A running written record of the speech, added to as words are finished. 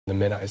The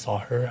minute I saw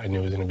her, I knew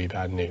it was going to be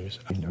bad news.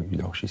 You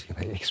know she's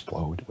going to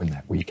explode when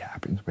that week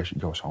happens, where she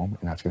goes home,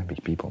 and that's going to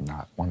make people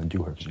not want to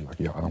do her, because you're like,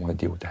 yo, I don't want to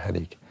deal with the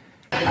headache.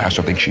 I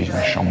also think she's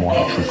going to show more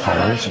true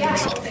colors.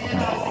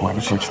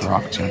 Whoever picks her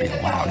up, it's going to be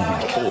loud.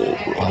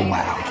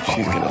 Loud.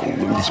 She's going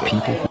to lose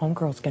people.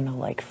 Homegirl's going to,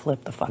 like,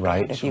 flip the fuck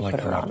right? out if you put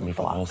her on the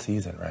for the whole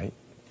season, right?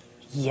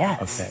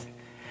 Yes. Okay.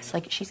 It's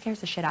like, she scares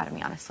the shit out of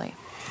me, honestly.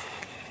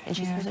 And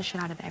she scares the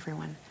shit out of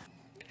everyone.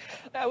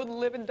 I would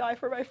live and die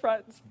for my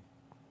friends.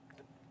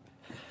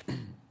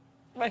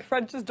 My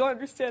friends just don't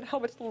understand how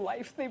much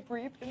life they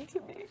breathe into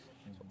me.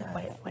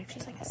 What if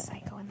she's like a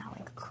psycho and that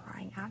like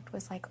crying act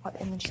was like,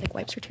 and then she like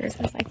wipes her tears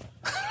and is like,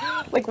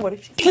 like what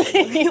if she's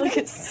like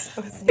it's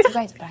so sad. You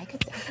guys, but I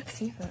could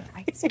see her.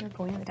 I could see her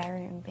going in the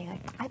diary room and being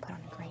like, I put on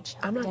a great show.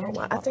 I'm not gonna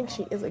lie. I think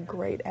she is a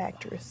great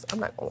actress. I'm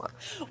not gonna lie.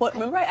 What?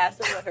 Remember I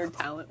asked her what her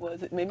talent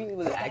was? Maybe it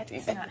was acting.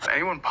 If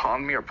anyone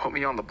pawned me or put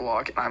me on the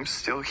block and I'm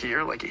still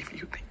here, like if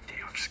you think,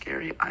 damn, I'm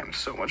scary, I'm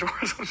so much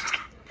worse.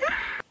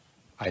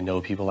 I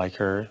know people like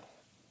her,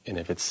 and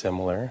if it's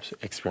similar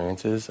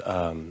experiences,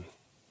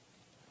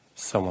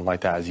 someone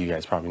like that, as you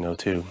guys probably know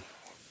too,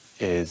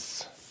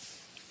 is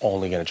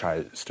only going to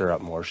try to stir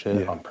up more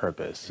shit on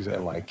purpose. Exactly.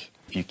 And like,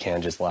 if you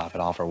can just laugh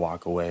it off or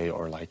walk away,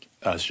 or like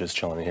us just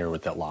chilling here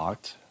with it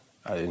locked,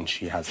 and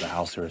she has the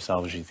house to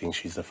herself, she thinks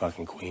she's the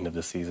fucking queen of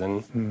the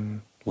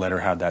season. Let her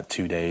have that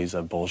 2 days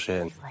of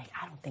bullshit. He's like,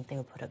 I don't think they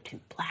would put up 2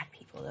 black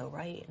people though,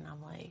 right? And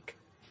I'm like,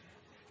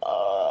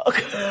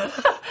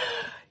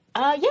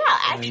 yeah,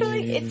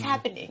 actually, it's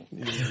happening.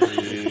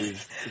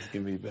 It's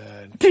gonna be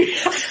bad.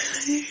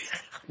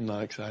 I'm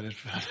not excited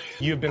for it.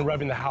 You've been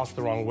rubbing the house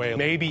the wrong way.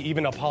 Maybe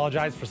even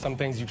apologize for some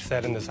things you've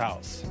said in this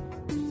house.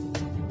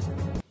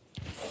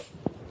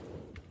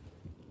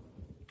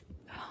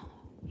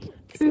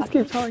 Just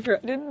keep telling her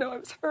I didn't know I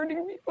was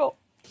hurting people.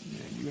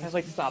 I was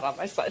like, stop on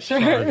my sweatshirt.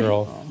 Sorry,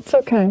 girl. It's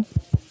okay.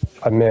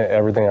 I meant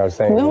everything I was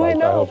saying. No, like, I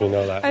know. I hope you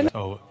know that.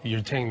 So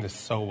you're taking this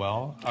so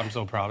well. I'm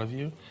so proud of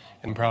you,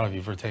 and proud of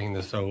you for taking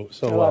this so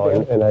well.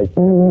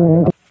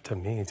 And to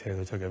me,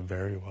 Taylor took it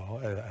very well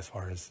as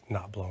far as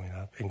not blowing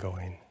up and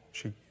going.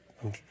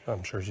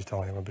 I'm sure she's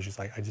telling everyone, but she's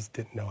like, I just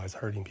didn't know I was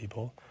hurting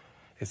people.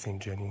 It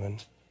seemed genuine,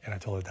 and I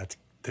told her that's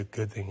the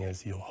good thing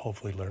is you'll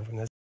hopefully learn from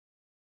this.